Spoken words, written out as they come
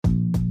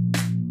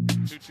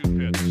2-2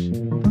 pitch.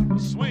 A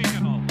swing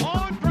and a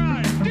long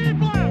drive. Deep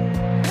left.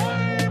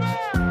 Way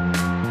back.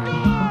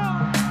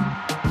 Gone!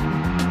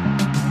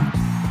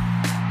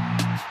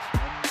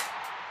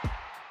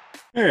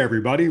 Hey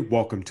everybody,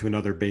 welcome to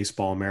another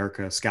Baseball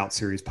America Scout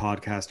Series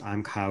podcast.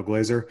 I'm Kyle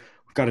Glazer.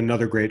 We've got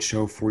another great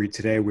show for you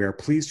today. We are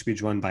pleased to be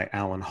joined by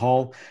Alan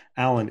Hall.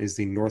 Alan is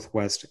the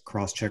Northwest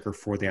cross-checker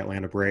for the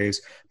Atlanta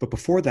Braves, but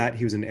before that,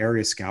 he was an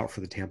area scout for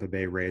the Tampa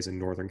Bay Rays in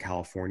Northern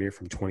California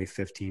from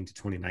 2015 to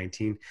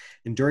 2019.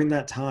 And during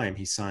that time,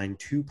 he signed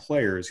two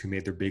players who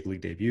made their big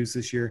league debuts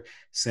this year,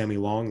 Sammy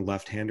Long,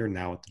 left-hander,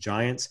 now with the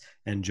Giants,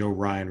 and Joe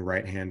Ryan,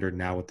 right-hander,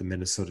 now with the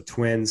Minnesota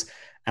Twins.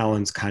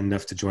 Alan's kind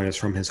enough to join us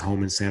from his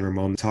home in San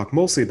Ramon to talk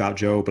mostly about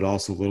Joe, but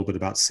also a little bit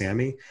about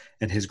Sammy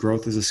and his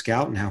growth as a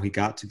scout and how he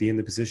got to be in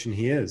the position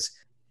he is.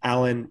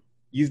 Alan,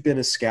 you've been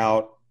a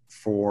scout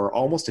for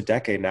almost a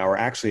decade now, or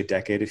actually a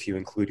decade if you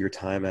include your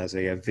time as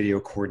a video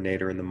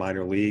coordinator in the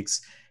minor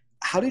leagues.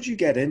 How did you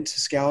get into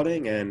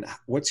scouting, and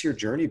what's your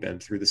journey been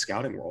through the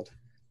scouting world?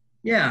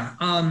 Yeah,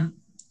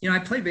 I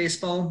played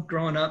baseball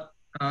growing up,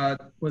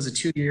 was a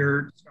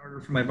 2-year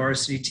starter for my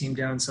varsity team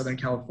down in Southern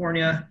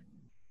California.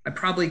 I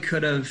probably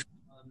could have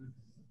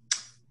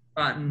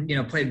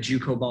played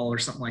JUCO ball or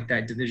something like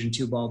that, Division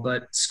II ball,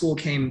 but school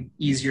came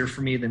easier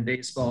for me than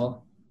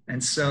baseball.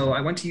 And so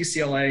I went to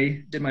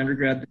UCLA, did my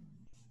undergrad.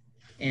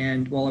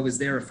 And while I was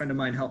there, a friend of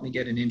mine helped me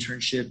get an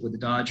internship with the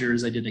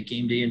Dodgers. I did a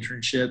game day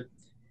internship. And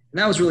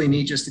that was really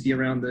neat just to be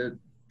around the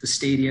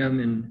stadium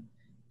and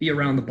be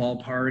around the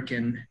ballpark.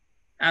 And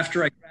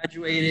after I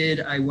graduated,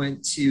 I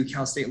went to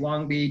Cal State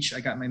Long Beach. I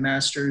got my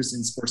master's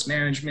in sports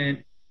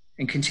management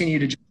and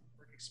continued to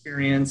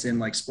experience in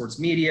like sports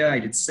media. I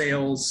did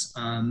sales,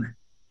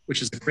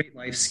 which is a great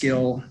life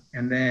skill.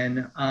 And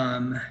then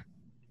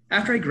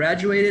after I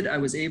graduated, I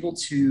was able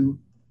to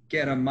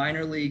get a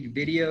minor league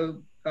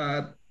video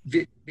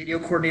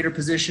coordinator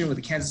position with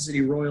the Kansas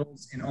City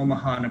Royals in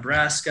Omaha,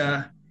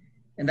 Nebraska.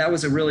 And that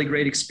was a really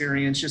great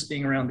experience, just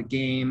being around the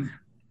game.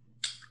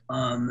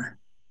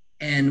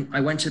 And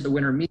I went to the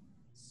winter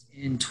meetings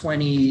in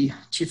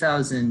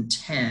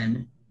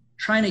 2010,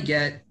 trying to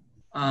get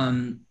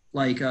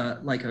like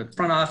a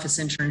front office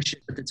internship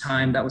at the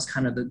time. That was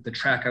kind of the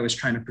track I was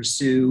trying to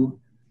pursue.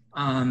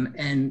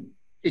 And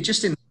it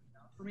just didn't work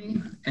out for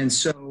me. And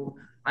so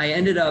I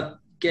ended up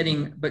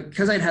but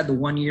because I'd had the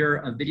 1 year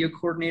of video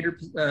coordinator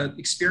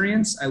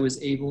experience, I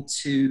was able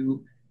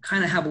to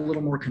kind of have a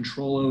little more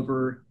control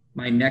over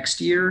my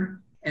next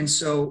year. And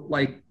so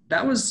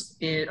that was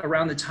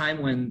around the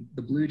time when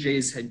the Blue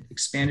Jays had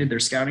expanded their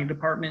scouting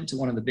department to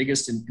one of the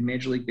biggest in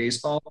Major League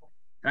Baseball.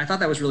 And I thought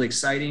that was really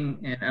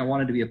exciting, and I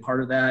wanted to be a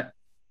part of that.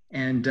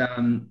 And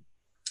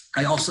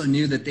I also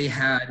knew that they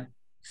had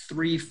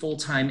 3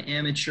 full-time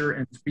amateur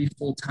and 3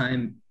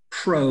 full-time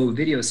pro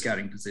video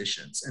scouting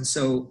positions. And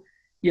so,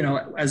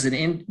 as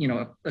an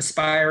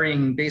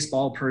aspiring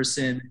baseball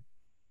person,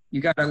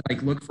 you got to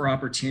look for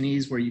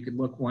opportunities where you could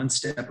look 1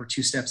 step or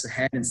 2 steps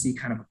ahead and see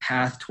kind of a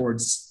path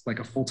towards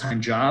a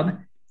full-time job.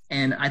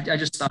 And I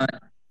just thought,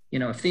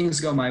 if things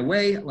go my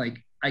way,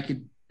 I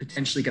could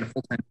potentially get a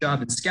full-time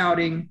job in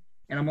scouting.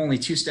 And I'm only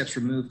 2 steps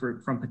removed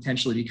from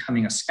potentially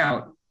becoming a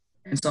scout.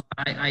 And so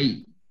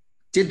I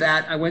did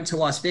that. I went to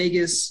Las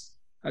Vegas.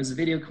 I was a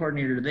video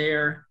coordinator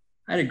there.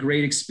 I had a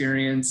great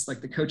experience.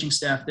 The coaching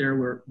staff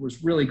there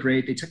was really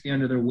great. They took me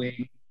under their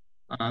wing.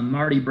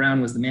 Marty Brown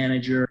was the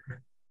manager,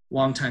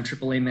 longtime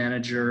AAA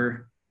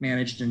manager,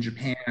 managed in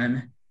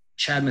Japan.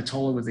 Chad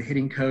Mottola was the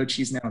hitting coach.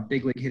 He's now a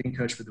big league hitting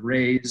coach for the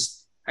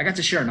Rays. I got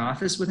to share an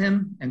office with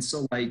him. And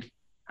so I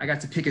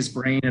got to pick his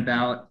brain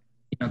about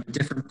the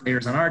different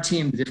players on our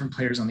team, the different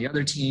players on the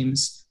other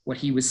teams, what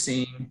he was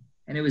seeing.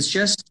 And it was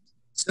just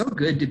so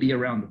good to be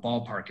around the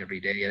ballpark every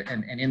day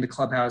and in the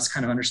clubhouse,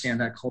 kind of understand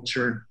that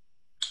culture.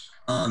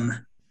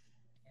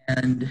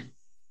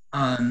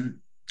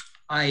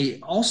 I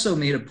also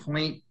made a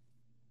point,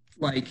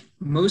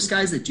 most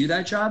guys that do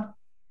that job,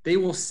 they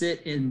will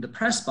sit in the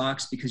press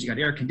box because you got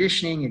air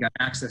conditioning, you got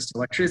access to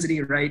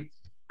electricity, right?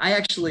 I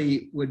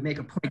actually would make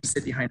a point to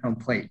sit behind home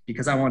plate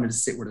because I wanted to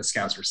sit where the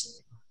scouts were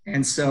sitting.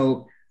 And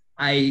so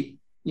I,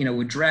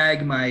 would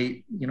drag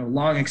my,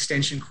 long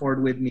extension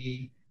cord with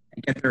me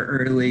and get there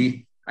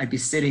early. I'd be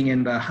sitting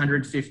in the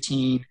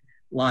 115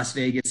 Las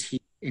Vegas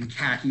heat in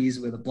khakis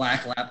with a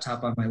black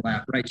laptop on my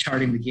lap, right,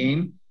 charting the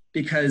game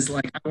because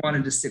I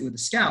wanted to sit with the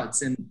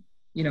scouts. And,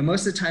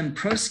 most of the time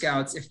pro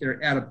scouts, if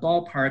they're at a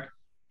ballpark,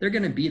 they're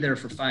going to be there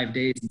for 5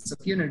 days. And so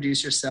if you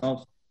introduce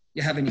yourself,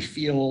 you have any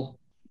feel,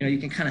 you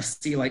can kind of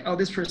see oh,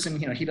 this person,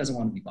 he doesn't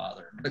want to be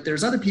bothered. But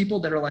there's other people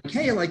that are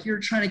hey, you're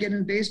trying to get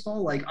into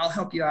baseball, I'll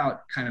help you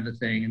out kind of a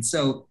thing. And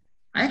so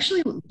I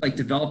actually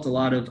developed a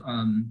lot of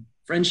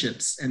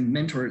friendships and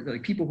mentors,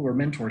 people who were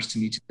mentors to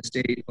me to this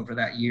day over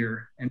that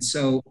year. And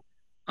so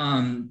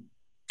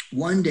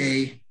one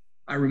day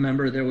I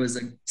remember there was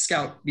a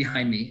scout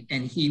behind me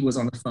and he was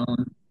on the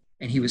phone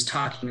and he was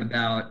talking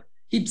about,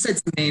 he said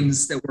some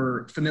names that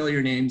were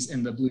familiar names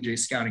in the Blue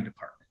Jays scouting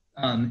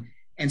department.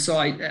 And so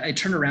I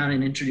turned around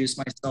and introduced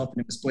myself,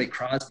 and it was Blake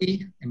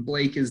Crosby. And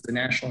Blake is the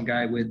national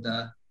guy with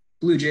the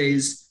Blue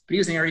Jays, but he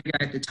was an area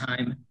guy at the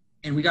time.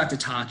 And we got to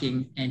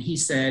talking, and he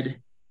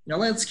said,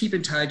 let's keep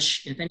in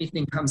touch. If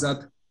anything comes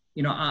up,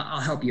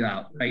 I'll help you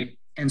out, right?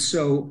 And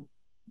so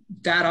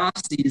that off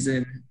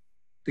season,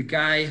 the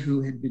guy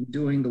who had been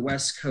doing the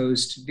West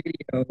Coast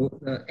video,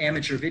 the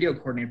amateur video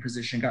coordinator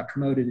position, got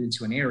promoted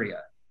into an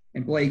area.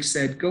 And Blake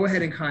said, go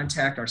ahead and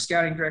contact our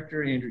scouting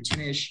director, Andrew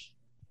Tinish.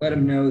 Let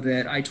him know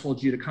that I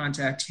told you to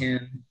contact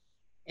him,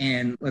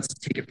 and let's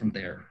take it from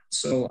there.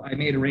 So I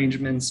made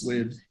arrangements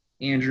with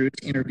Andrew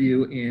to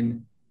interview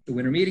in the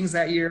winter meetings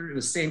that year. It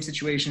was the same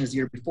situation as the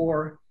year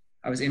before.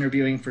 I was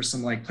interviewing for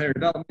some like player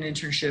development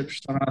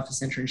internships, front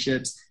office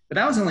internships, but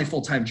that was the only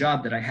full-time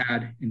job that I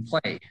had in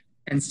play.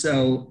 And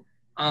so,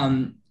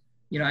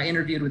 I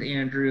interviewed with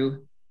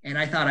Andrew, and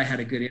I thought I had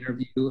a good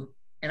interview.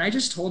 And I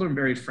just told him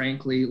very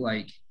frankly,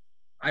 like,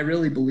 I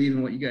really believe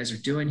in what you guys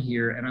are doing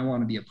here, and I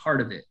want to be a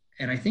part of it.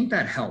 And I think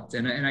that helped.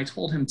 And I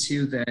told him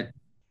too that,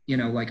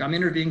 I'm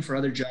interviewing for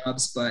other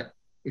jobs, but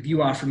if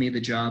you offer me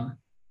the job,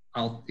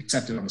 I'll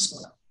accept it on the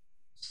spot.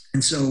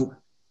 And so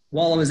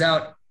while I was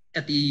out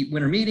at the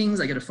winter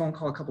meetings, I get a phone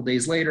call a couple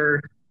days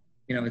later.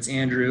 It's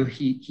Andrew.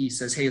 He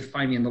says, hey,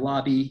 find me in the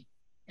lobby.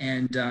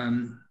 And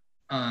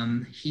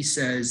he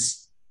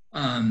says,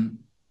 I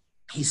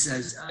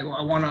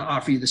want to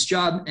offer you this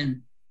job.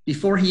 And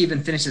before he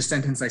even finished his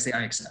sentence, I say,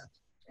 I accept.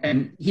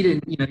 And he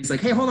didn't, he's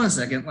like, hey, hold on a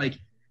second. Like,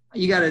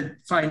 you got to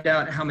find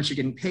out how much you're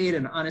getting paid.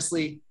 And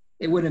honestly,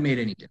 it wouldn't have made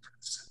any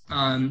difference.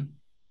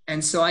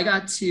 And so I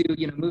got to,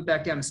 move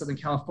back down to Southern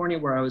California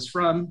where I was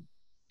from.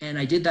 And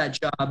I did that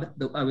job.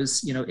 I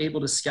was, able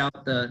to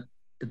scout the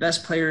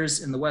best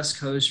players in the West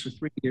Coast for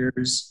 3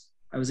 years.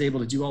 I was able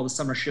to do all the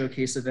summer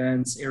showcase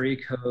events, area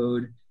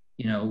code,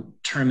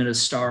 Tournament of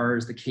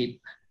Stars, the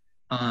Cape,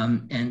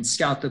 and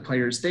scout the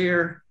players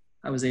there.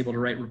 I was able to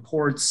write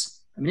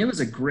reports. I mean, it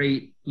was a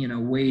great,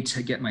 way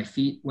to get my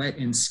feet wet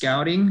in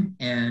scouting.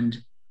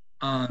 And,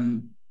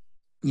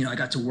 I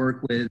got to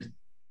work with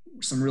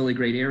some really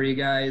great area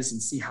guys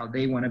and see how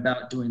they went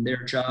about doing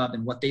their job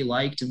and what they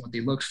liked and what they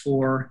looked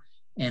for.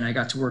 And I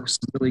got to work with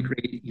some really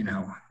great,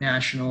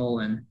 national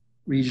and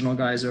regional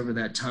guys over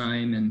that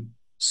time. And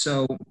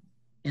so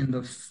in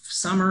the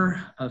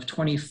summer of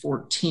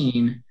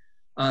 2014,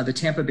 the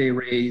Tampa Bay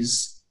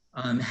Rays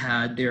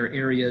had their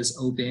areas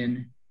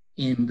open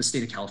in the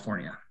state of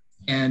California.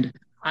 And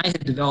I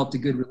had developed a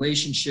good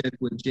relationship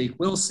with Jake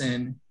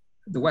Wilson,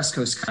 the West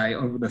Coast guy,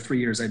 over the 3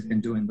 years I've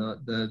been doing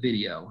the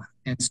video.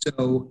 And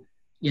so,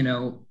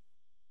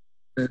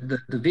 the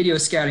video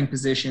scouting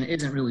position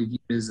isn't really viewed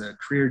as a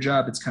career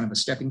job. It's kind of a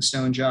stepping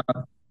stone job.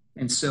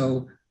 And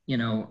so,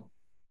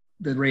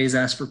 the Rays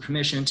asked for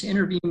permission to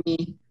interview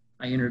me.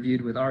 I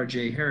interviewed with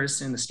RJ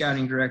Harrison, the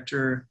scouting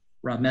director.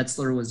 Rob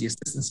Metzler was the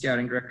assistant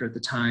scouting director at the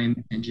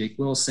time, and Jake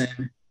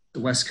Wilson, the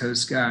West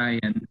Coast guy.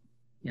 And,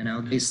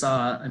 they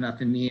saw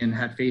enough in me and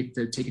had faith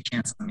to take a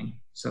chance on me.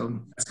 So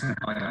that's kind of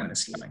how I got into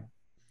scouting.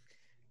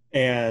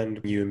 And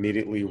you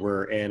immediately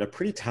were in a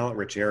pretty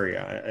talent-rich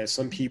area.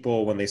 Some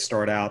people, when they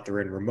start out, they're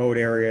in remote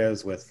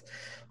areas with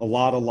a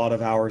lot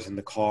of hours in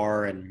the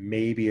car, and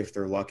maybe if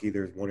they're lucky,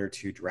 there's 1 or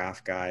 2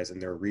 draft guys in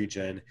their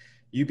region.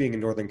 You being in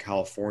Northern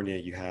California,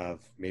 you have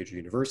major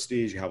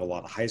universities, you have a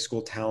lot of high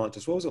school talent.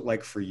 Just what was it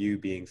like for you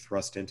being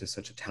thrust into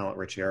such a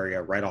talent-rich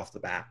area right off the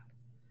bat?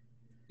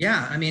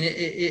 Yeah, I mean,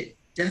 it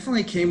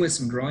definitely came with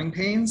some growing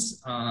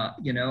pains.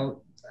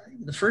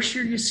 The first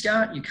year you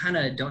scout, you kind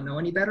of don't know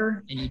any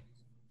better, and you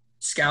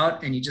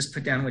scout and you just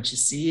put down what you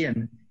see.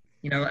 And,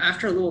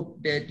 after a little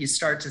bit, you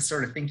start to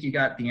sort of think you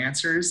got the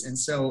answers. And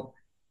so,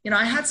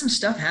 I had some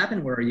stuff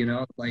happen where,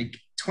 like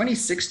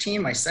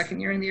 2016, my second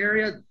year in the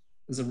area,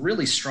 was a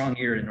really strong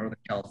year in Northern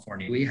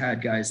California. We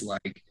had guys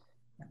like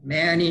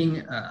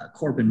Manning,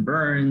 Corbin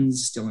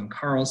Burns, Dylan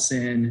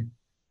Carlson,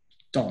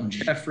 Dalton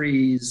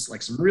Jeffries,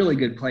 like some really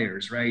good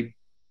players, right?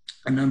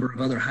 A number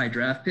of other high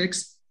draft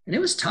picks. And it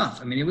was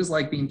tough. I mean, it was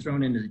like being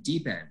thrown into the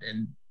deep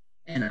end.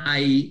 And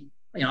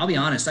I'll be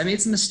honest, I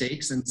made some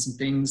mistakes and some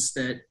things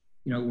that,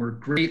 were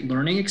great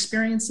learning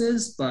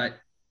experiences, but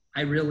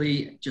I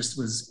really just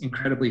was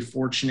incredibly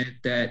fortunate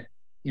that,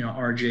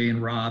 RJ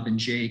and Rob and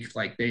Jake,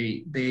 like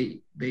they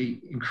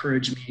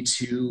encouraged me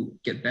to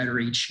get better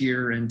each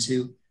year and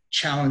to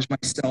challenge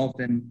myself.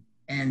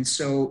 And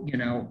so,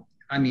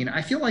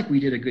 I feel like we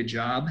did a good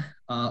job,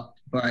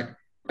 but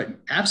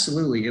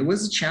absolutely, it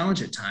was a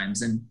challenge at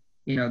times. And,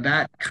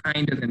 that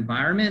kind of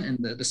environment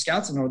and the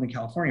Scouts in Northern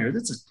California,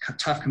 that's a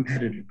tough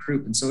competitive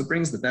group. And so it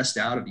brings the best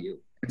out of you.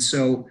 And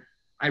so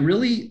I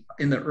really,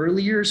 in the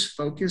early years,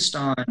 focused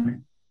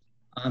on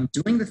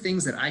doing the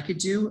things that I could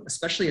do,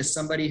 especially as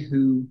somebody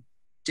who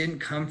didn't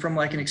come from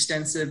like an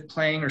extensive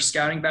playing or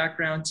scouting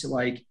background, to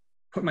like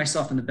put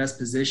myself in the best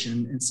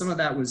position. And some of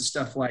that was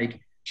stuff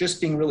like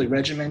just being really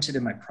regimented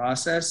in my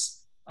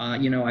process.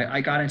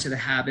 I got into the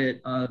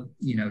habit of,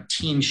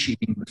 team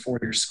sheeting with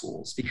 4-year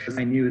schools, because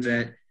I knew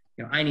that,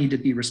 I need to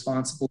be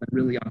responsible and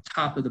really on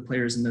top of the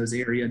players in those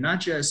areas,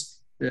 not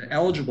just the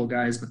eligible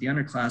guys, but the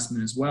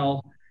underclassmen as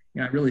well.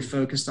 I really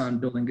focused on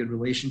building good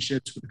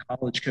relationships with the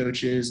college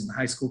coaches and the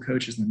high school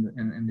coaches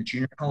and the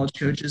junior college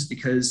coaches,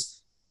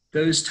 because,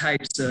 those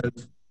types of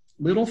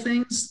little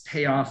things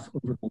pay off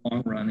over the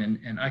long run.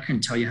 And I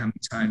couldn't tell you how many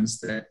times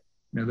that,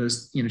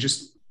 those,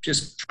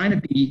 just trying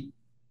to be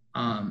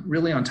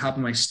really on top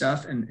of my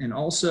stuff. And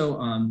also,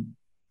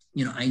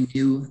 I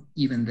knew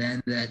even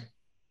then that,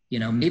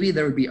 maybe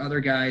there would be other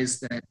guys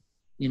that,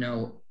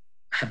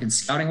 have been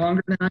scouting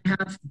longer than I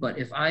have, but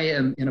if I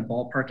am in a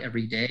ballpark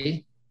every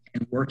day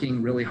and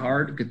working really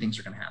hard, good things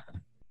are going to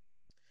happen.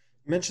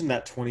 You mentioned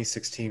that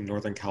 2016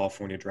 Northern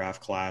California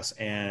draft class,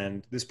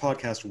 and this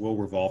podcast will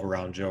revolve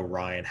around Joe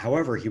Ryan.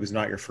 However, he was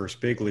not your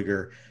first big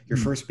leaguer. Your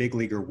first big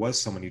leaguer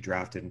was someone you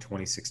drafted in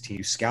 2016.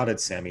 You scouted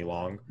Sammy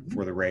Long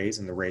for the Rays,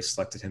 and the Rays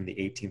selected him in the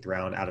 18th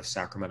round out of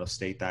Sacramento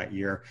State that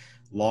year.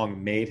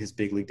 Long made his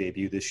big league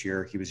debut this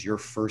year. He was your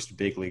first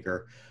big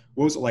leaguer.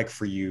 What was it like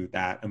for you,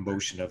 that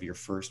emotion of your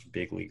first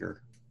big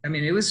leaguer? I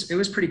mean, it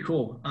was pretty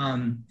cool.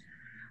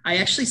 I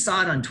actually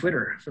saw it on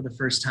Twitter for the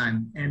first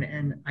time,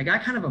 and I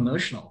got kind of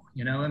emotional.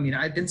 I mean,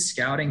 I've been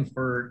scouting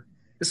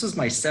this was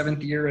my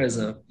 7th year as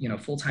a,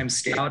 full-time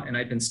scout, and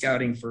I'd been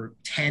scouting for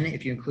 10,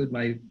 if you include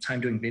my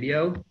time doing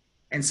video.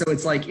 And so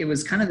it's like, it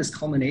was kind of this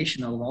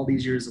culmination of all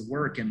these years of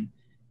work. And,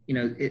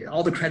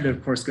 all the credit,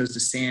 of course, goes to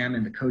Sam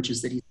and the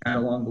coaches that he's had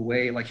along the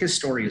way. Like, his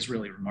story is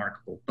really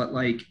remarkable, but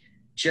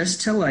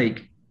just to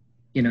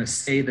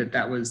say that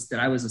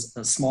I was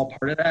a small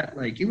part of that,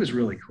 it was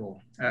really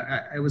cool.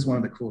 It was one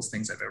of the coolest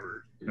things I've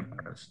ever been a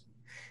part of.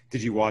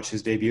 Did you watch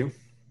his debut?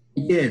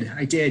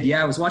 I did.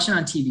 Yeah, I was watching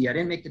on TV. I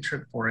didn't make the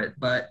trip for it,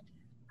 but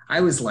I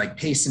was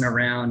pacing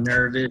around,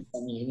 nervous.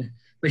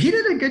 But he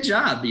did a good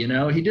job, he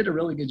did a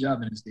really good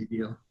job in his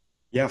debut.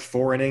 Yeah,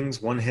 4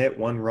 innings, 1 hit,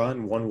 1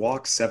 run, 1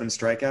 walk, 7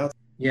 strikeouts.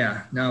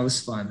 Yeah, no, it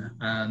was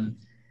fun.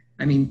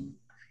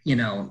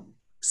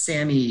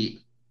 Sammy,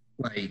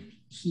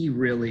 he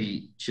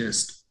really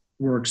just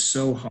worked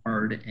so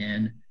hard,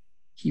 and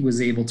he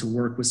was able to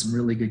work with some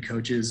really good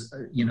coaches.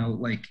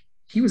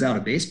 He was out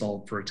of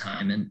baseball for a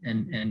time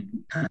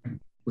and kind of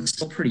was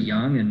still pretty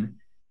young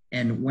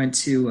and went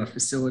to a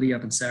facility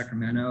up in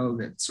Sacramento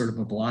that's sort of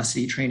a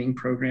velocity training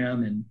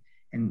program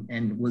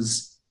and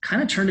was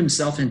kind of turned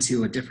himself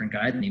into a different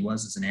guy than he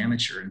was as an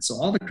amateur. And so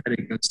all the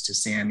credit goes to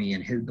Sammy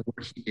and the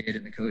work he did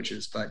and the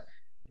coaches. But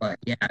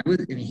yeah,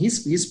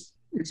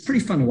 it's pretty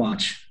fun to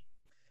watch.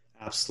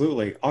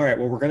 Absolutely. All right.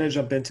 Well, we're going to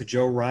jump into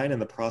Joe Ryan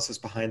and the process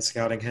behind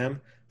scouting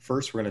him.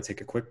 First, we're going to take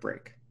a quick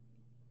break.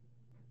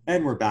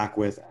 And we're back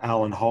with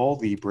Alan Hall,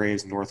 the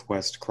Braves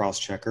Northwest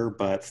cross-checker,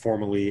 but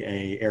formerly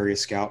an area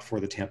scout for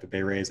the Tampa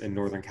Bay Rays in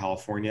Northern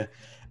California.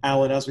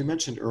 Alan, as we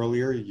mentioned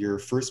earlier, your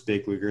first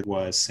big leaguer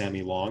was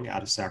Sammy Long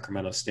out of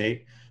Sacramento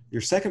State.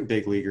 Your second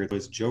big leaguer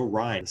was Joe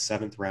Ryan,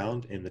 7th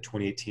round in the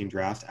 2018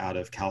 draft out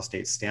of Cal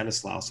State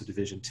Stanislaus of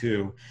Division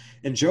II.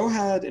 And Joe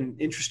had an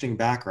interesting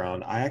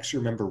background. I actually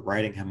remember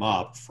writing him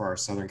up for our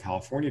Southern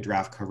California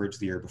draft coverage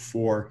the year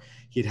before.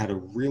 He'd had a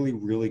really,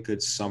 really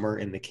good summer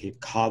in the Cape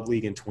Cod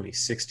League in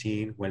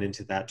 2016, went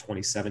into that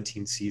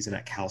 2017 season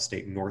at Cal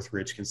State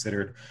Northridge,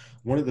 considered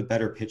one of the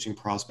better pitching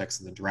prospects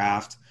in the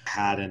draft.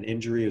 Had an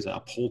injury, it was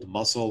a pulled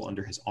muscle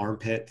under his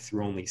armpit,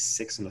 threw only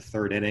 6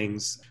 1/3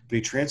 innings. But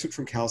he transferred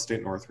from Cal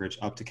State Northridge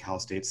up to Cal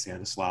State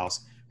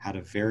Stanislaus, had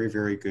a very,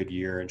 very good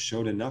year, and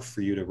showed enough for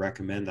you to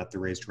recommend that the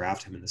Rays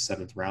draft him in the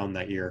 7th round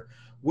that year.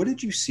 What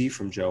did you see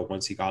from Joe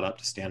once he got up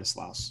to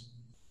Stanislaus?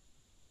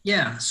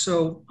 Yeah,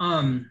 so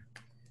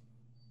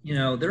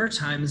there are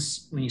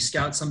times when you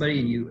scout somebody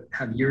and you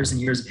have years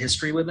and years of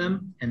history with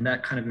them, and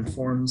that kind of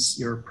informs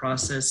your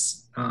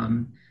process.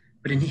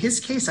 But in his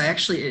case,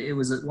 it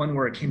was one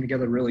where it came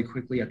together really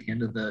quickly at the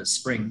end of the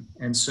spring.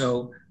 And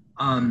so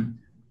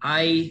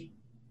I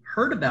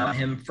heard about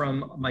him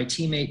from my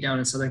teammate down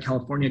in Southern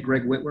California,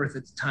 Greg Whitworth.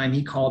 At the time,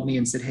 he called me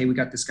and said, "Hey, we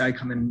got this guy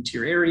coming into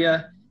your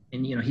area."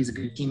 And, he's a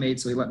good teammate.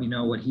 So he let me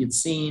know what he had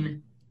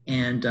seen.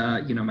 And,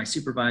 my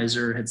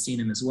supervisor had seen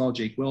him as well,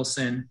 Jake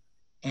Wilson.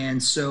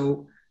 And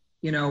so,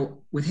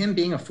 with him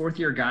being a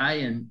 4th-year guy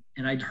and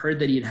I'd heard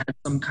that he had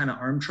some kind of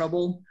arm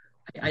trouble,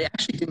 I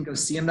actually didn't go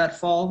see him that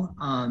fall.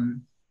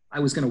 I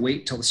was going to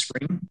wait till the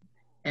spring.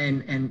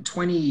 And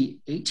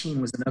 2018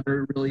 was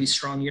another really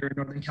strong year in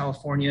Northern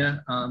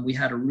California. We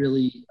had a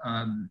really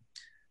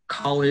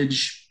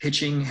college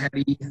pitching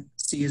heavy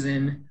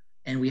season,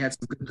 and we had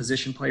some good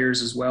position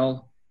players as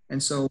well.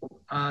 And so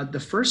the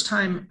first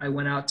time I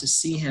went out to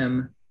see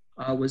him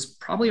was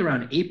probably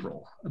around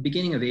April,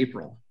 beginning of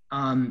April.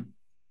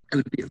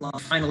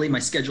 Finally, my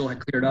schedule had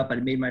cleared up. I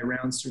had made my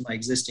rounds through my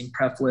existing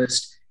prep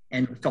list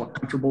and felt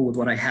comfortable with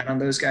what I had on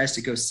those guys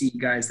to go see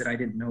guys that I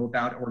didn't know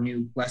about or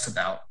knew less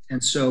about.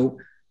 And so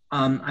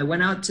I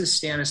went out to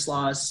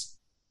Stanislaus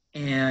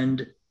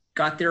and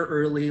got there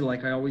early,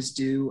 like I always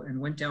do, and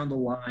went down the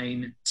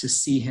line to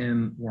see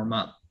him warm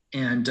up.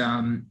 And,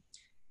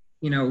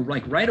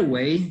 right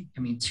away,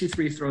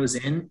 2-3 throws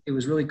in, it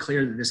was really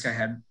clear that this guy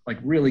had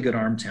really good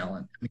arm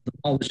talent. The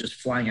ball was just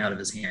flying out of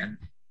his hand.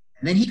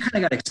 And then he kind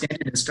of got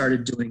extended and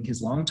started doing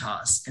his long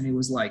toss. And it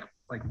was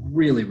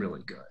really,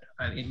 really good.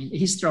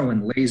 He's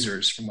throwing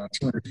lasers from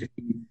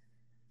 250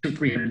 to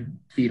 300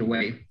 feet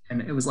away.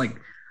 And it was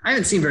I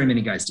haven't seen very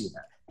many guys do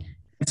that.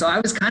 And so I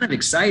was kind of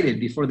excited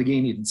before the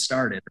game even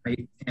started,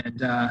 right?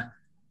 And I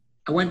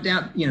went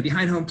down,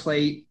 behind home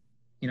plate,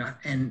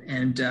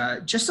 and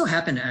just so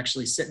happened to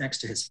actually sit next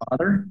to his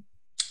father.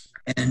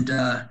 And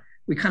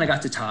we kind of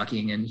got to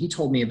talking, and he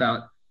told me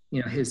about,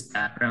 his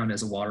background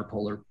as a water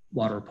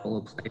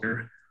polo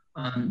player.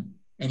 And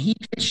he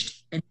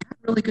pitched and had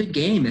a really good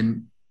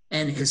game.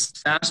 And his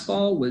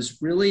fastball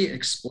was really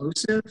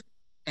explosive,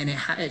 and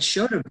it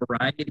showed a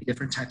variety of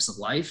different types of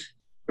life.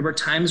 There were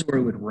times where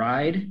it would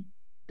ride.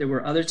 There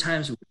were other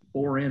times where it would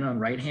bore in on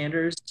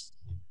right-handers.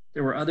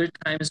 There were other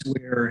times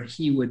where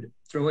he would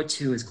throw it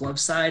to his glove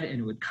side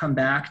and it would come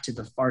back to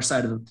the far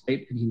side of the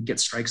plate, and he would get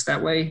strikes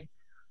that way.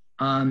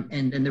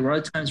 And then there were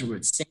other times where it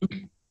would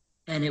sink.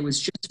 And it was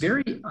just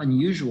very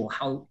unusual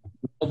how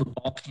well the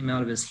ball came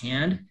out of his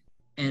hand.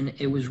 And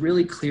it was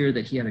really clear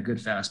that he had a good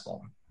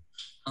fastball.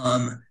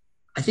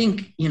 I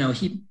think,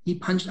 he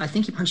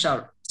punched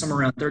out somewhere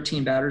around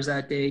 13 batters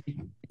that day,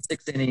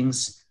 6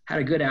 innings, had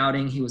a good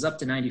outing. He was up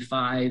to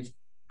 95,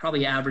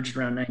 probably averaged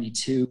around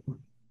 92.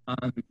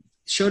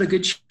 Showed a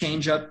good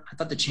changeup. I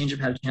thought the changeup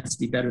had a chance to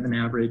be better than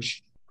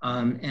average.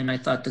 And I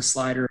thought the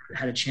slider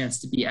had a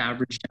chance to be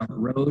average down the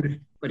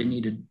road, but it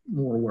needed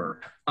more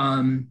work.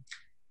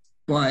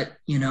 But,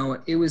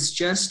 it was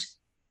just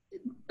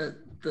the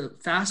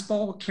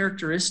fastball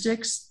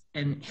characteristics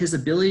and his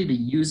ability to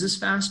use his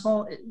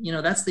fastball.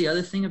 That's the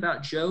other thing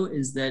about Joe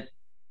is that,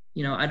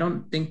 I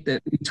don't think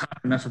that we talk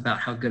enough about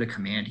how good a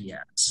command he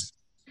has.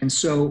 And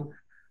so,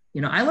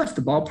 I left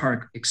the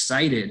ballpark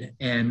excited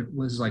and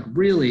was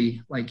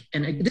really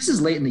and this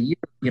is late in the year,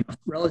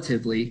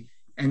 relatively.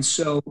 And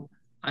so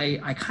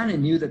I kind of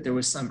knew that there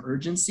was some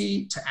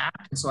urgency to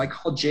act. And so I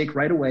called Jake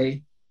right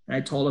away and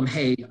I told him,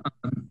 hey,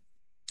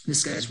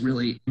 this guy's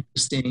really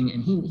interesting.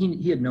 And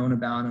he had known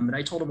about him, but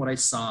I told him what I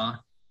saw.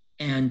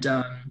 And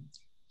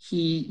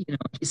he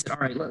said, all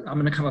right, I'm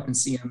going to come up and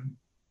see him.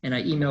 And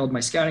I emailed my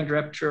scouting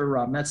director,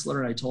 Rob Metzler,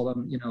 and I told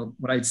him,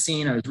 what I'd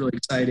seen. I was really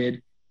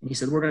excited. And he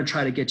said, we're going to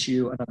try to get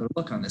you another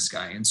look on this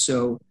guy. And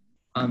so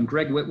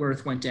Greg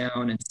Whitworth went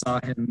down and saw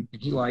him,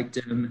 and he liked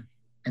him.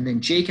 And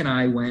then Jake and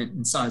I went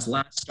and saw his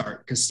last start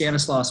because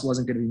Stanislaus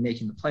wasn't going to be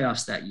making the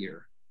playoffs that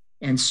year.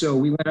 And so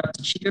we went up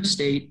to Chico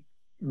State,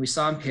 and we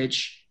saw him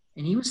pitch,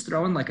 and he was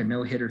throwing like a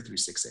no-hitter through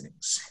 6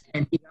 innings.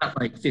 And he got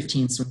like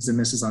 15 swings and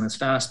misses on his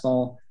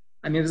fastball.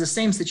 I mean, it was the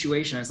same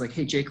situation. I was like,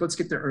 hey, Jake, let's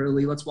get there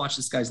early. Let's watch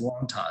this guy's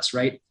long toss,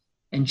 right?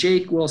 And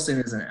Jake Wilson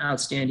is an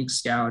outstanding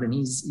scout, and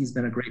he's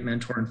been a great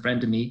mentor and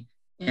friend to me.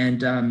 And,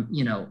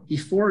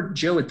 before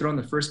Joe had thrown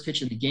the first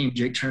pitch in the game,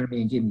 Jake turned to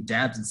me and gave me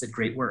dabs and said,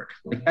 great work.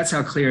 That's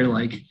how clear,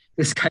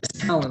 this guy's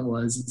talent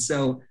was. And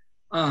so,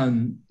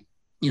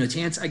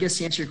 to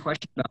answer your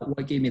question about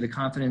what gave me the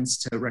confidence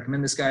to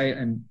recommend this guy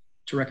and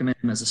to recommend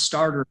him as a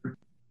starter,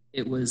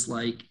 it was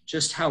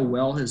just how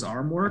well his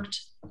arm worked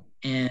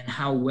and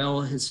how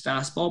well his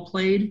fastball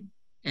played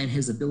and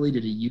his ability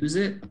to use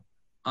it.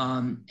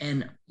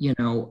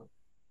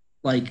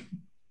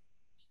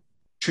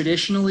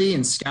 Traditionally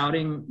in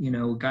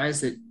scouting,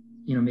 guys that,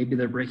 maybe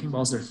their breaking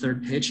ball's their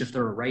third pitch. If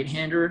they're a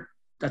right-hander,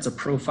 that's a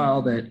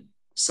profile that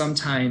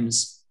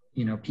sometimes,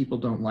 people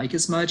don't like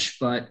as much.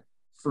 But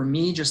for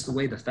me, just the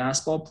way the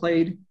fastball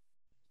played,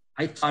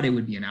 I thought it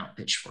would be an out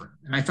pitch for him.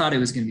 And I thought it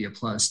was going to be a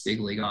plus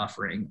big league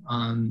offering.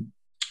 And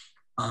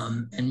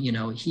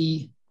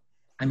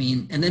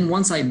then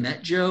once I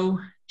met Joe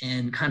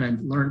and kind of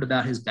learned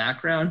about his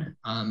background,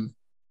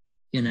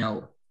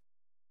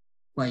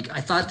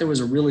 I thought there was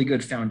a really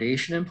good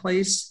foundation in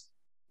place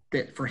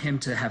that for him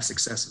to have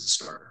success as a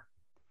starter.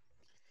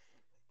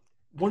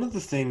 One of the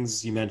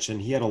things you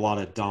mentioned, he had a lot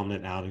of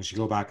dominant outings. You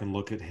go back and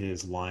look at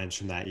his lines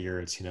from that year.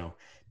 It's,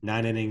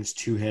 9 innings,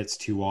 2 hits,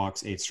 2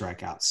 walks, 8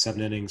 strikeouts,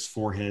 7 innings,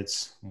 4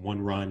 hits,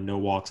 1 run, no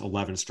walks,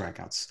 11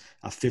 strikeouts,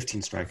 a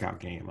 15 strikeout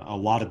game, a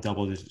lot of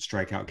double-digit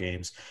strikeout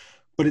games.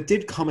 But it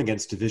did come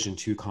against Division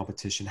II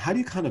competition. How do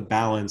you kind of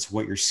balance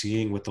what you're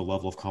seeing with the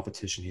level of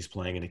competition he's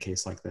playing in a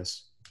case like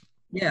this?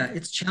 Yeah,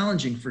 it's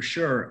challenging for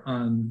sure.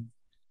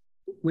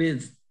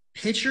 With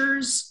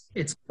pitchers,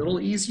 it's a little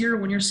easier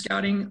when you're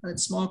scouting at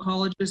small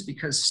colleges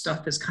because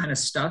stuff is kind of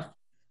stuff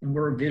and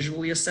we're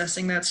visually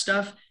assessing that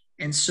stuff.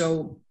 And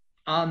so,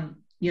 I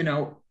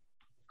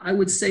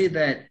would say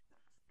that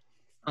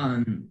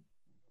in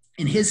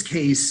his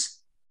case,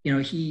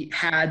 he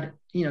had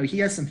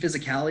some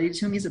physicality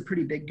to him. He's a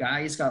pretty big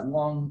guy. He's got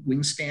long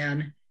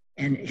wingspan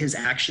and his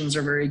actions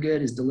are very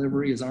good. His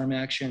delivery, his arm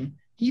action.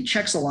 He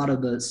checks a lot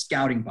of the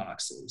scouting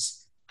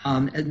boxes.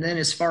 And then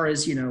as far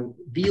as,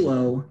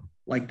 velo,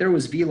 there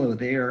was velo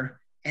there.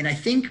 And I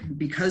think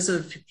because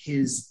of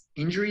his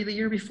injury the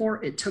year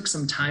before, it took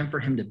some time for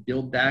him to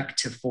build back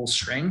to full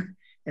strength.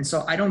 And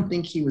so I don't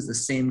think he was the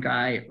same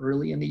guy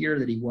early in the year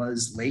that he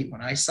was late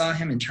when I saw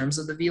him in terms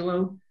of the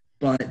velo.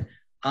 But,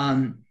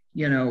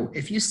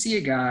 if you see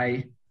a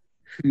guy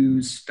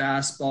whose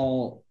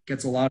fastball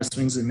gets a lot of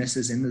swings and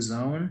misses in the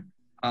zone,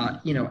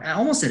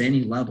 almost at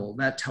any level,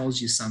 that tells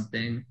you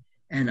something.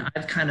 And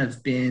I've kind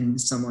of been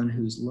someone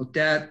who's looked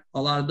at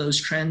a lot of those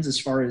trends as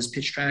far as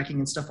pitch tracking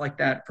and stuff like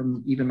that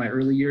from even my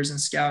early years in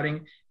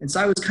scouting. And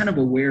so I was kind of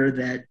aware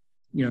that,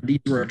 these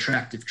were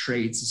attractive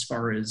traits as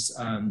far as,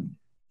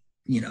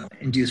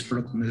 induced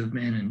vertical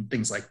movement and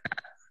things like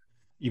that.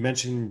 You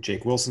mentioned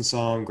Jake Wilson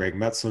saw him, Greg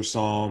Metzler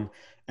saw him,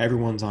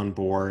 everyone's on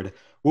board.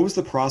 What was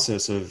the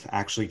process of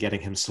actually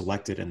getting him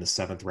selected in the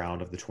 7th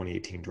round of the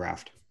 2018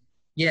 draft?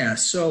 Yeah.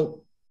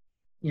 So,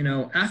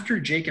 after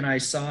Jake and I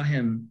saw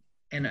him,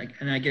 and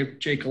I give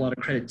Jake a lot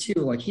of credit too,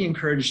 like he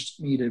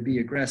encouraged me to be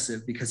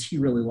aggressive because he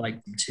really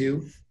liked him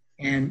too.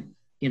 And,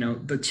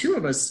 the two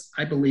of us,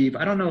 I believe,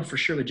 I don't know for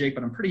sure with Jake,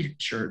 but I'm pretty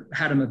sure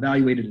had him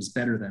evaluated as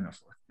better than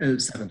a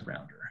 7th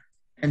rounder.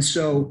 And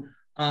so,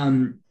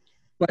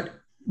 but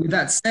with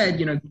that said,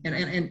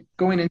 and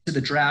going into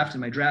the draft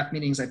and my draft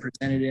meetings, I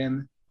presented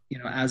him,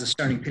 as a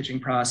starting pitching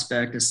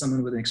prospect, as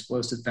someone with an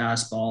explosive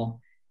fastball.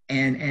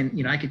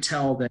 And I could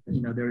tell that,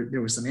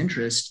 there was some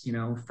interest,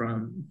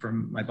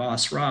 from my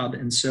boss, Rob.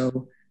 And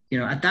so,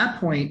 at that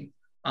point,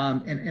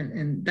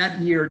 and that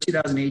year,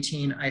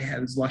 2018, I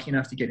was lucky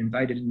enough to get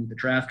invited into the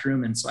draft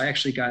room. And so I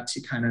actually got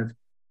to kind of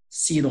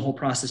see the whole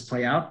process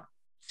play out.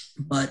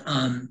 But,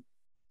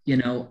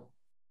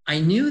 I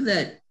knew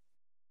that,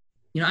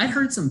 I'd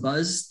heard some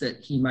buzz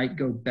that he might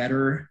go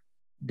better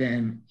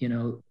than,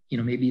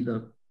 maybe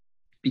the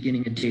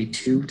beginning of day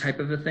 2 type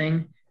of a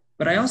thing.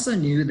 But I also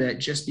knew that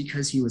just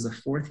because he was a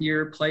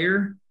 4th-year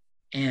player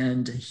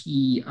and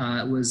he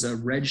was a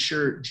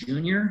redshirt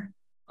junior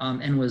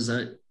and was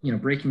a,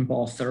 breaking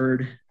ball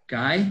 3rd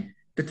guy,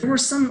 that there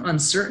was some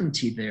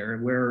uncertainty there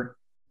where,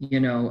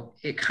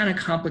 it kind of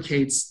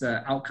complicates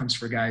the outcomes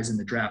for guys in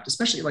the draft,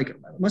 especially like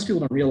most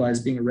people don't realize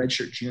being a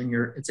redshirt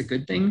junior, it's a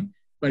good thing,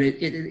 but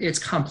it's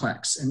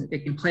complex and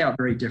it can play out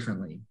very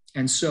differently.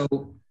 And so,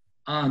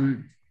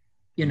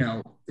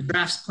 the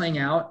draft's playing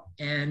out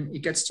and it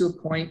gets to a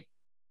point.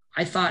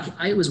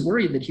 I was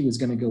worried that he was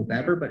going to go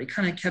better, but it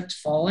kind of kept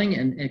falling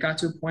and it got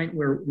to a point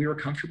where we were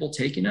comfortable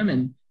taking him.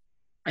 And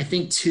I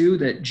think too,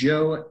 that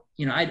Joe,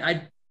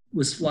 I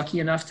was lucky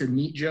enough to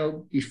meet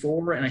Joe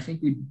before, and I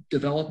think we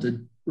developed a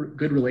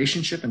good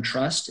relationship and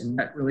trust, and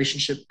that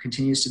relationship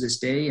continues to this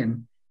day.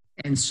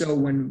 And so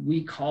when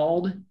we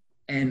called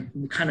and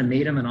we kind of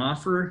made him an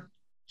offer,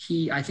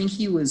 I think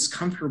he was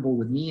comfortable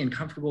with me and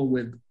comfortable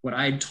with what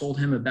I told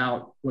him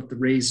about what the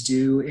Rays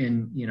do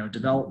in,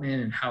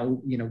 development and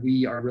how,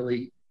 we are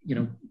really,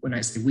 when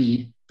I say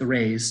we, the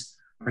Rays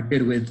are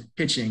good with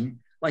pitching.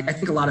 Like, I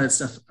think a lot of that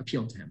stuff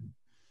appealed to him.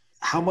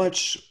 How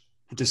much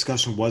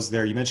discussion was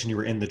there? You mentioned you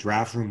were in the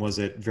draft room. Was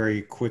it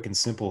very quick and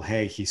simple?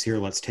 Hey, he's here,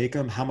 let's take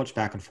him. How much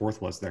back and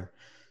forth was there?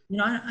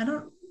 I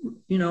don't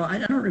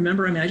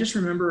remember. I mean, I just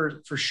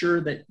remember for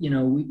sure that,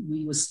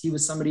 he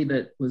was somebody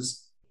that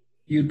was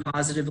viewed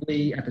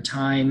positively at the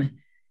time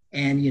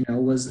and,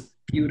 was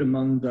viewed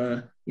among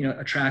the,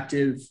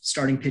 attractive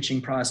starting pitching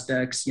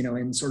prospects,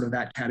 in sort of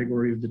that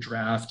category of the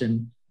draft.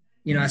 And,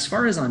 as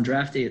far as on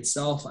draft day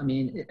itself, I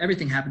mean,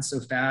 everything happens so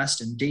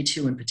fast, and day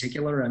 2 in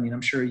particular, I mean,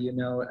 I'm sure,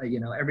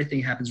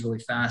 everything happens really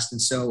fast.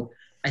 And so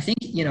I think,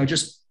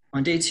 just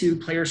on day 2,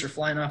 players are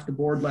flying off the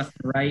board left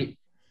and right,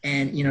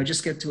 and,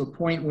 just get to a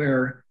point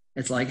where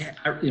it's like,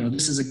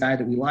 this is a guy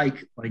that we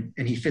like,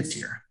 and he fits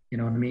here, you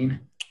know what I mean?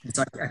 And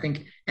so I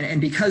think,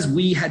 and because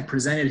we had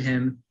presented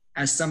him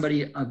as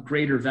somebody of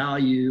greater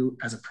value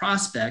as a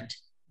prospect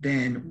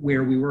than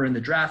where we were in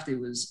the draft, it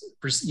was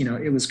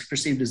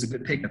perceived as a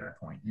good pick at that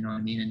point, you know what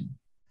I mean? And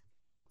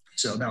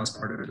so that was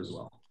part of it as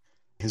well.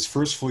 His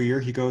first full year,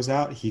 he goes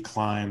out, he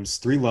climbs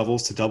 3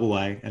 levels to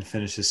AA and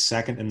finishes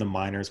 2nd in the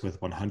minors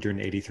with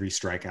 183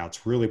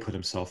 strikeouts, really put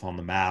himself on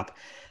the map.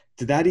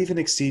 Did that even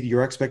exceed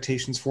your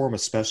expectations for him,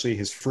 especially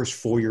his first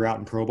full year out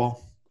in pro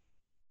ball?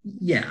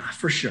 Yeah,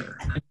 for sure.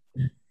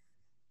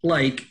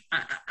 Like,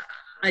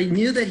 I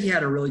knew that he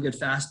had a really good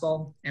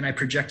fastball, and I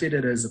projected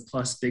it as a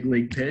plus big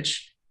league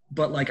pitch,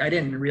 but like I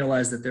didn't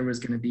realize that there was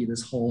going to be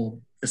this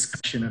whole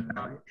discussion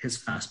about his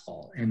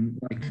fastball and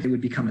like it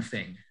would become a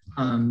thing.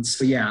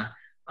 So yeah,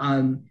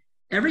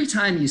 every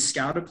time you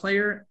scout a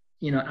player,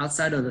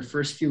 outside of the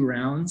first few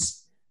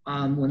rounds,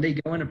 when they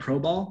go into pro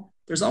ball,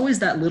 there's always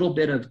that little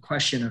bit of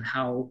question of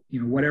how,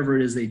 whatever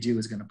it is they do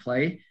is going to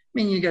play. I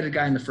mean, you get a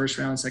guy in the first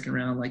round, second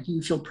round, like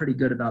you feel pretty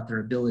good about their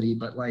ability,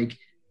 but like,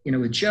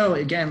 with Joe,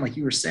 again, like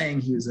you were saying,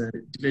 he was a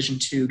Division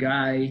II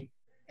guy,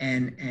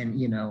 and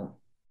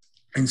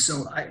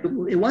so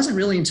it wasn't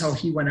really until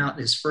he went out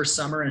his first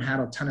summer and had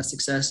a ton of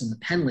success in the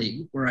Penn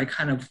League where I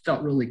kind of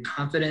felt really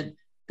confident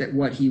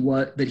that he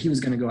was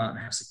going to go out and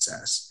have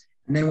success.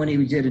 And then when he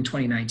did in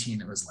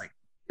 2019, it was like,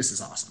 this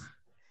is awesome.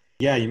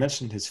 Yeah, you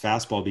mentioned his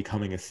fastball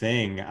becoming a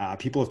thing.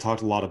 People have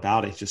talked a lot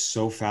about it. He's just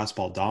so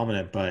fastball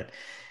dominant, but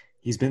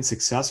he's been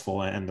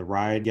successful, and the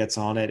ride gets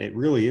on it. It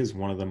really is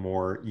one of the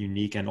more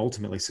unique and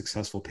ultimately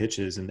successful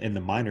pitches in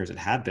the minors it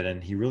had been.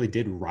 And he really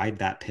did ride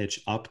that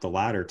pitch up the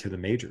ladder to the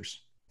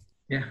majors.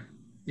 Yeah.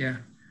 Yeah.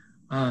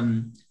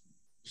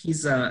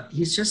 He's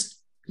just,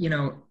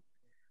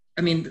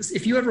 I mean,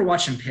 if you ever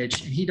watch him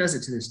pitch, and he does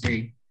it to this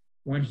day,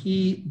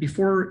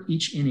 before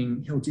each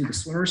inning, he'll do the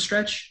swimmer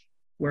stretch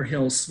where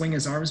he'll swing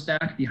his arms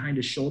back behind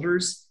his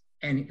shoulders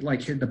and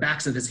like the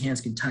backs of his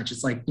hands can touch.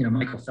 It's like,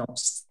 Michael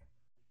Phelps,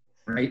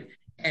 right?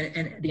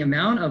 And the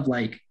amount of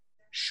like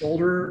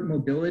shoulder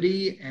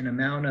mobility and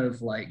amount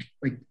of like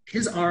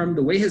his arm,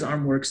 the way his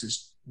arm works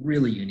is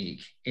really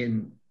unique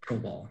in pro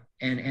ball.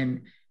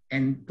 And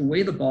the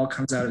way the ball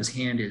comes out of his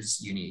hand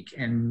is unique.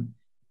 And,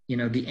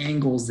 the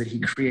angles that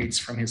he creates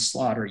from his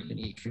slot are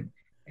unique.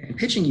 And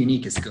pitching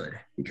unique is good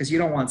because you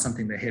don't want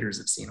something that hitters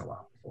have seen a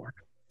lot before.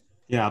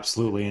 Yeah,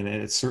 absolutely. And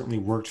it certainly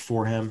worked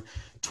for him.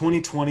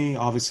 2020,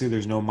 obviously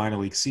there's no minor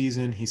league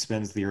season. He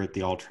spends the year at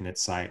the alternate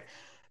site.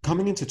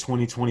 Coming into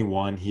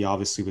 2021, he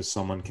obviously was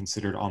someone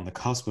considered on the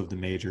cusp of the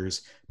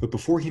majors, but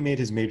before he made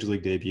his major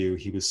league debut,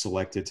 he was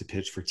selected to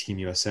pitch for Team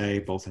USA,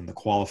 both in the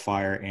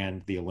qualifier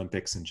and the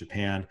Olympics in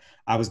Japan.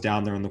 I was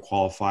down there in the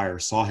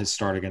qualifier, saw his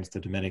start against the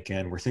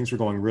Dominican, where things were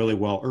going really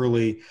well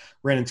early,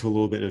 ran into a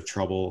little bit of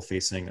trouble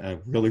facing a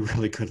really,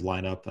 really good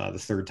lineup the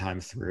third time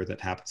through.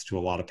 That happens to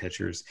a lot of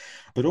pitchers.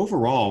 But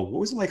overall, what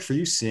was it like for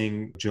you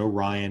seeing Joe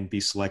Ryan be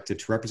selected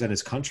to represent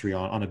his country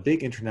on a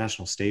big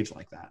international stage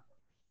like that?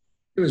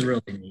 It was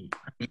really neat.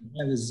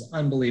 I was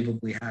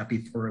unbelievably happy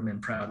for him and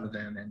proud of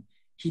him. And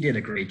he did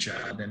a great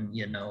job. And,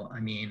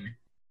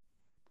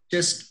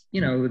 just,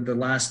 the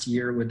last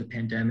year with the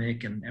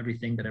pandemic and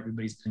everything that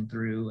everybody's been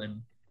through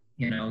and,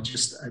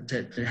 just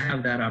to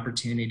have that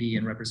opportunity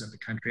and represent the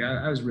country,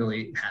 I was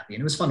really happy.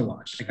 And it was fun to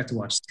watch. I got to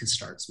watch his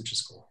starts, which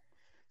is cool.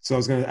 So I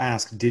was going to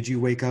ask, did you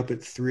wake up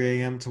at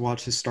 3 a.m. to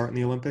watch his start in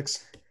the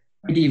Olympics?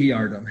 I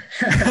DVR'd him.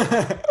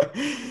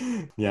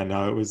 Yeah,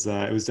 no, it was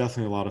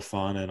definitely a lot of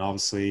fun. And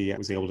obviously I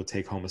was able to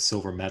take home a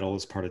silver medal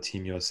as part of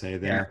Team USA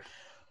there. Yeah.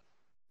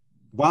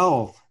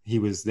 While he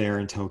was there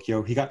in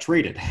Tokyo, he got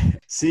traded.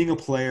 Seeing a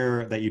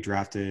player that you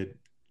drafted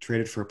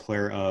traded for a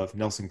player of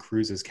Nelson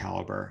Cruz's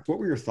caliber, what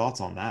were your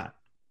thoughts on that?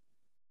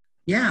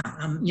 Yeah,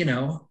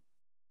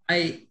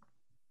 I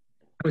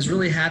was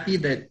really happy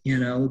that,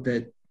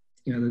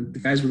 the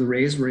guys with the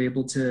Rays were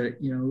able to,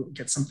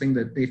 get something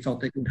that they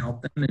felt that would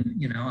help them.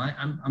 And,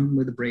 I'm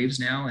with the Braves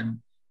now,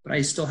 but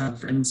I still have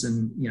friends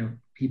and,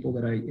 people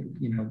that I,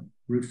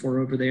 root for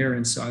over there.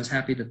 And so I was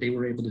happy that they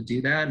were able to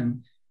do that.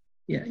 And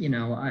yeah,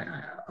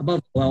 I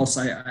above all else,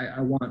 I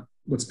want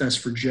what's best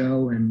for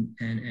Joe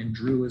and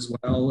Drew as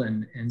well.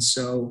 And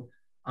so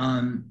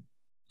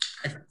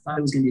I thought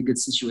it was going to be a good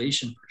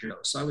situation for Joe.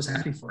 So I was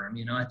happy for him.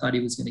 I thought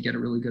he was going to get a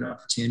really good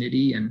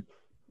opportunity. And,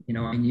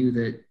 I knew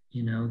that,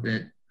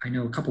 that I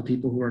know a couple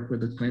people who work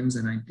with the Twins,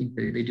 and I think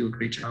they do a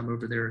great job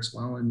over there as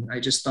well. And I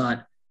just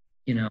thought,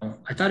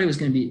 I thought it was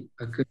going to be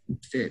a good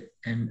fit,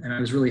 and I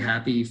was really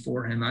happy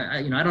for him.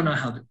 I don't know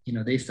how,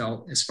 they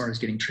felt as far as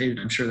getting traded.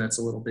 I'm sure that's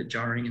a little bit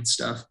jarring and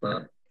stuff,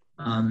 but,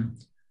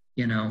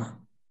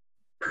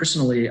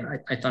 personally,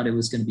 I thought it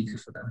was going to be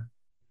good for them.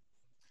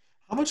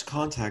 How much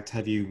contact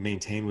have you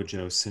maintained with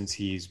Joe since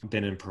he's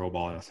been in pro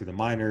ball, through the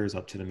minors,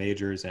 up to the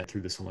majors, and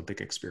through this Olympic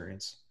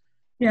experience?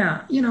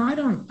 Yeah,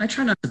 I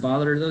try not to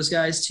bother those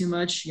guys too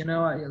much. They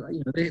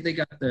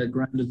got the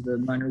grind of the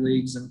minor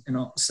leagues and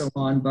so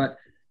on, but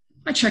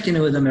I check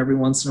in with them every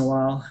once in a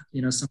while,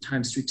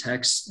 sometimes through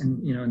text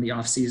and, in the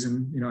off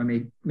season, I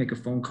may make a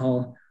phone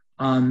call.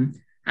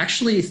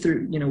 Actually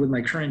through, with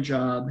my current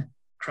job,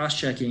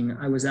 cross-checking,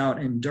 I was out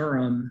in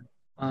Durham,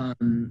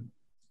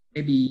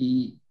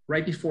 maybe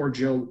right before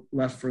Joe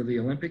left for the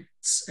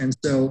Olympics. And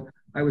so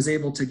I was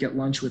able to get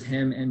lunch with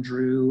him and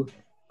Drew,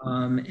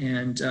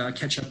 and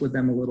catch up with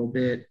them a little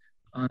bit.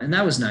 And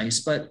that was nice.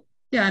 But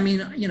yeah,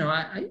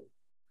 I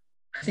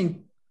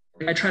think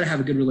I try to have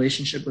a good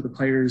relationship with the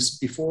players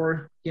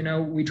before,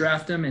 we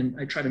draft them, and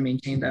I try to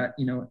maintain that,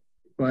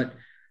 but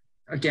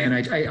again,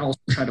 I also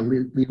try to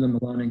leave them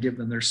alone and give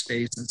them their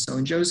space. And so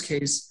in Joe's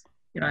case,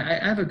 I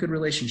have a good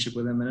relationship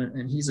with him,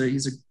 and he's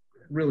a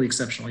really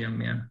exceptional young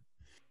man.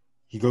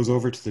 He goes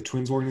over to the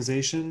Twins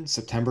organization.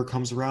 September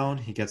comes around.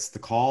 He gets the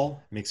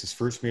call, makes his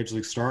first major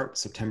league start,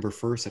 September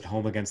 1st at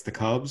home against the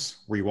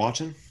Cubs. Were you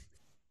watching?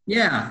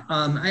 Yeah.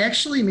 I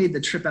actually made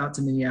the trip out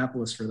to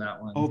Minneapolis for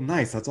that one. Oh,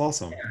 nice. That's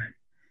awesome.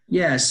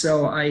 Yeah.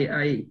 So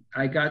I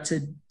got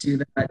to do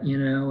that,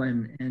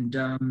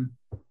 and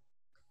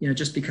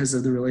just because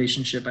of the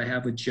relationship I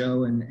have with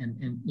Joe and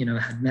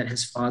had met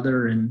his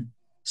father. And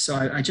so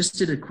I just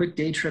did a quick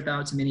day trip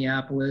out to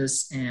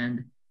Minneapolis,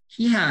 and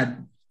he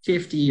had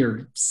 50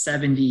 or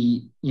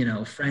 70,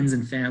 friends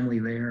and family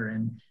there.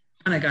 And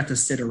I got to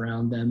sit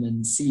around them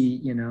and see,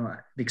 the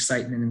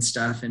excitement and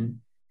stuff. And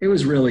it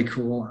was really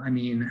cool.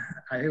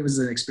 It was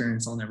an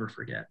experience I'll never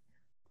forget.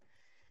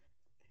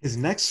 His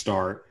next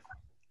start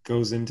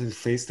goes in to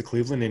face the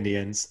Cleveland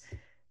Indians,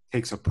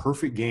 takes a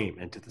perfect game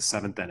into the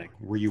 7th inning.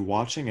 Were you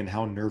watching, and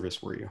how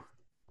nervous were you?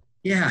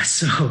 Yeah.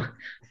 So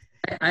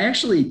I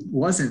actually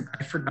wasn't.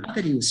 I forgot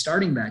that he was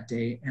starting that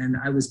day, and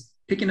I was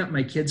picking up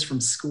my kids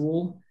from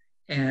school.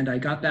 And I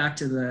got back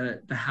to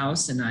the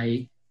house, and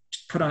I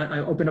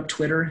opened up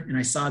Twitter, and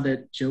I saw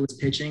that Joe was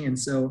pitching. And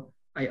so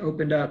I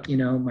opened up,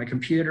 my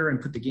computer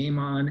and put the game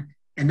on.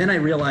 And then I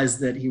realized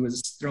that he was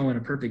throwing a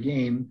perfect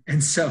game.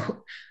 And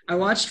so I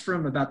watched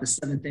from about the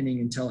 7th inning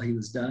until he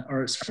was done,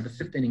 or sorry,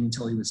 the 5th inning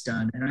until he was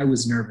done. And I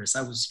was nervous.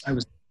 I was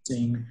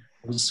sweating.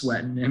 I was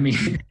sweating. I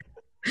mean,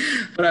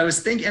 but I was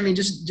thinking, I mean,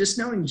 just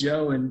knowing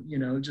Joe and, you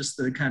know, just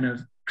the kind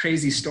of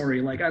crazy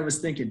story, like I was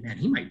thinking, man,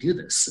 he might do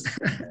this.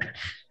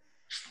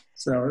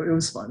 So it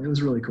was fun. It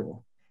was really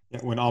cool.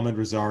 Yeah, when Ahmed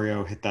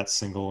Rosario hit that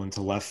single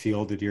into left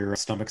field, did your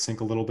stomach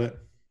sink a little bit?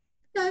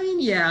 I mean,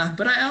 yeah,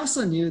 but I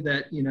also knew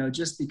that, you know,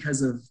 just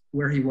because of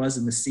where he was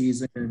in the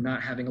season and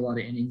not having a lot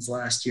of innings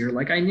last year,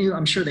 like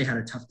I'm sure they had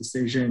a tough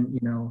decision, you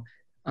know,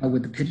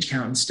 with the pitch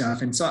count and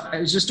stuff. And so I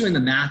was just doing the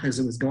math as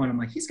it was going. I'm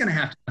like, he's going to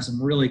have some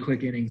really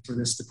quick innings for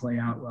this to play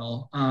out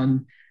well.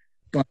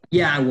 But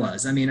yeah, I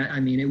was. I mean,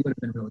 it would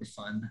have been really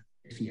fun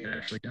if he had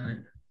actually done it.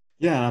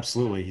 Yeah,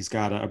 absolutely. He's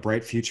got a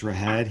bright future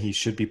ahead. He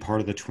should be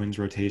part of the Twins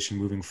rotation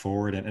moving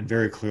forward. And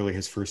very clearly,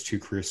 his first 2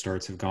 career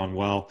starts have gone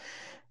well.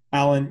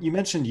 Alan, you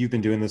mentioned you've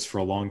been doing this for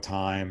a long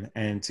time,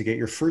 and to get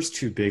your first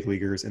 2 big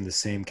leaguers in the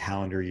same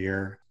calendar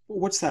year,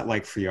 what's that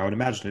like for you? I would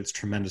imagine it's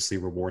tremendously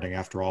rewarding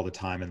after all the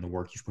time and the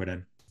work you've put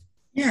in.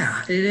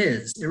 Yeah, it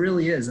is. It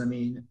really is. I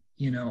mean,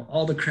 you know,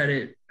 all the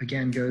credit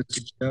again goes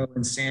to Joe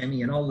and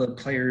Sammy and all the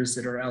players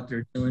that are out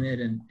there doing it.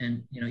 And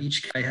you know,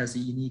 each guy has a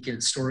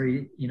unique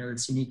story, you know,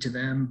 that's unique to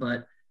them.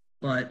 But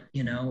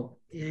you know,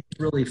 it's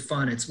really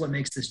fun. It's what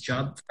makes this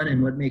job fun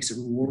and what makes it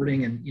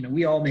rewarding. And you know,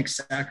 we all make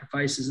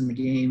sacrifices in the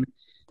game,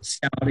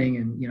 scouting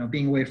and, you know,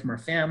 being away from our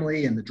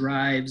family and the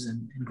drives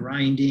and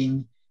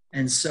grinding.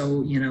 And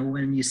so, you know,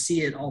 when you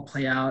see it all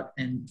play out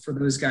and for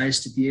those guys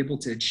to be able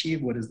to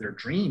achieve what is their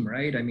dream,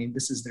 right? I mean,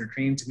 this is their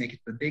dream to make it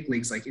to the big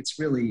leagues. Like it's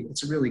really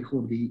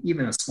cool to be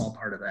even a small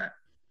part of that.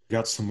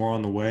 Got some more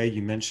on the way.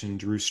 You mentioned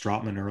Drew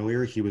Strotman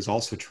earlier. He was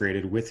also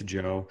traded with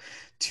Joe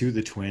to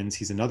the Twins.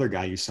 He's another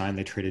guy you signed.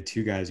 They traded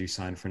 2 guys you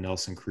signed for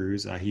Nelson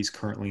Cruz. He's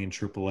currently in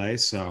AAA,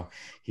 so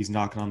he's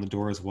knocking on the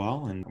door as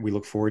well. And we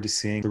look forward to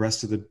seeing the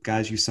rest of the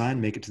guys you signed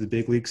make it to the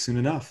big league soon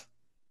enough.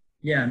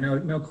 Yeah,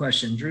 no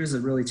question. Drew's a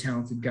really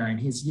talented guy, and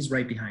he's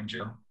right behind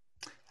Joe.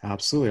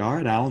 Absolutely. All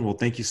right, Alan. Well,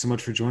 thank you so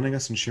much for joining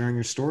us and sharing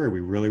your story. We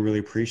really, really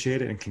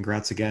appreciate it. And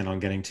congrats again on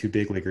getting 2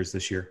 big leaguers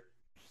this year.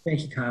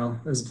 Thank you, Kyle.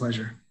 It was a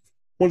pleasure.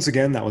 Once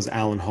again, that was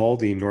Alan Hall,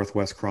 the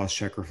Northwest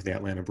cross-checker for the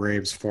Atlanta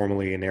Braves,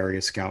 formerly an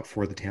area scout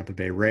for the Tampa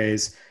Bay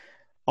Rays.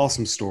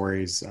 Awesome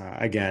stories.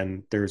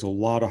 Again, there's a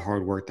lot of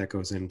hard work that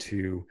goes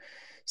into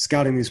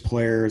scouting these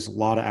players, a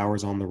lot of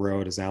hours on the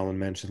road, as Alan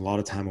mentioned, a lot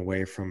of time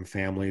away from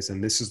families.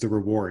 And this is the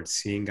reward.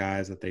 Seeing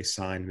guys that they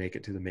sign make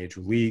it to the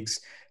major leagues,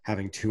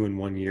 having 2 in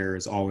 1 year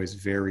is always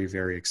very,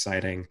 very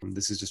exciting.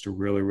 This is just a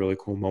really, really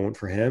cool moment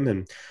for him.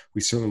 And we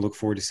certainly look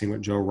forward to seeing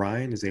what Joe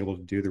Ryan is able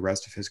to do the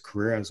rest of his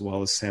career, as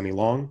well as Sammy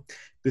Long.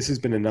 This has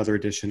been another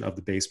edition of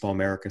the Baseball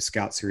America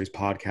Scout Series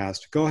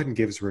podcast. Go ahead and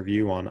give us a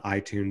review on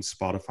iTunes,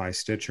 Spotify,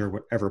 Stitcher,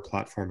 whatever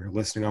platform you're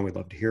listening on. We'd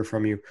love to hear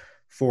from you.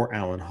 For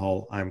Alan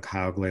Hull, I'm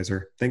Kyle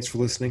Glazer. Thanks for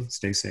listening.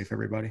 Stay safe,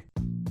 everybody.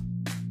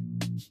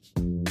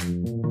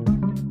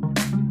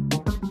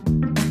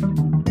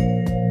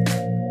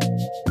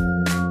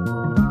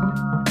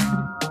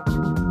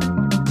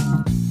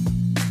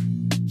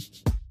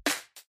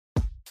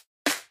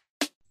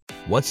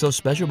 What's so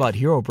special about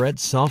Hero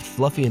Bread's soft,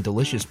 fluffy, and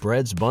delicious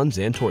breads, buns,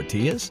 and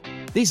tortillas?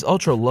 These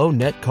ultra-low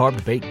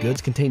net-carb baked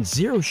goods contain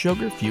 0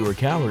 sugar, fewer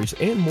calories,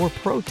 and more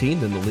protein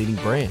than the leading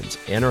brands,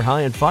 and are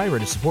high in fiber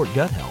to support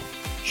gut health.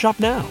 Shop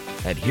now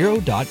at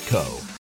Hero.co.